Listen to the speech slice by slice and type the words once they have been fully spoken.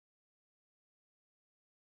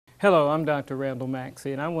Hello, I'm Dr. Randall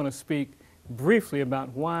Maxey, and I want to speak briefly about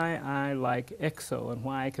why I like EXO and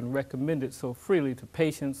why I can recommend it so freely to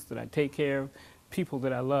patients that I take care of, people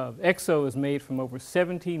that I love. EXO is made from over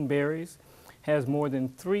 17 berries, has more than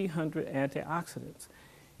 300 antioxidants.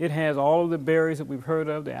 It has all of the berries that we've heard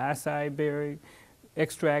of, the acai berry,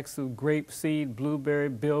 extracts of grape seed, blueberry,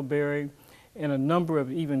 bilberry, and a number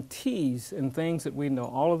of even teas and things that we know.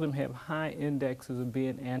 All of them have high indexes of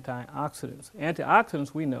being antioxidants.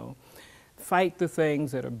 Antioxidants, we know, fight the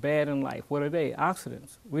things that are bad in life. What are they?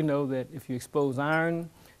 Oxidants. We know that if you expose iron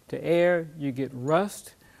to air, you get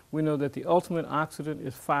rust. We know that the ultimate oxidant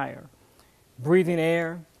is fire. Breathing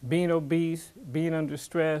air, being obese, being under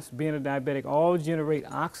stress, being a diabetic, all generate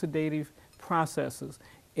oxidative processes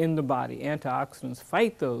in the body. Antioxidants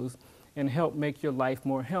fight those and help make your life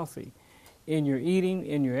more healthy. In your eating,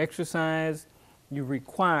 in your exercise, you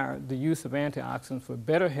require the use of antioxidants for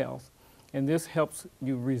better health, and this helps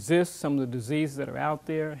you resist some of the diseases that are out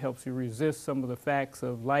there, helps you resist some of the facts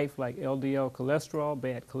of life like LDL cholesterol,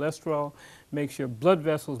 bad cholesterol, makes your blood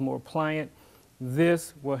vessels more pliant.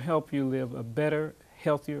 This will help you live a better,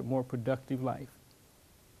 healthier, more productive life.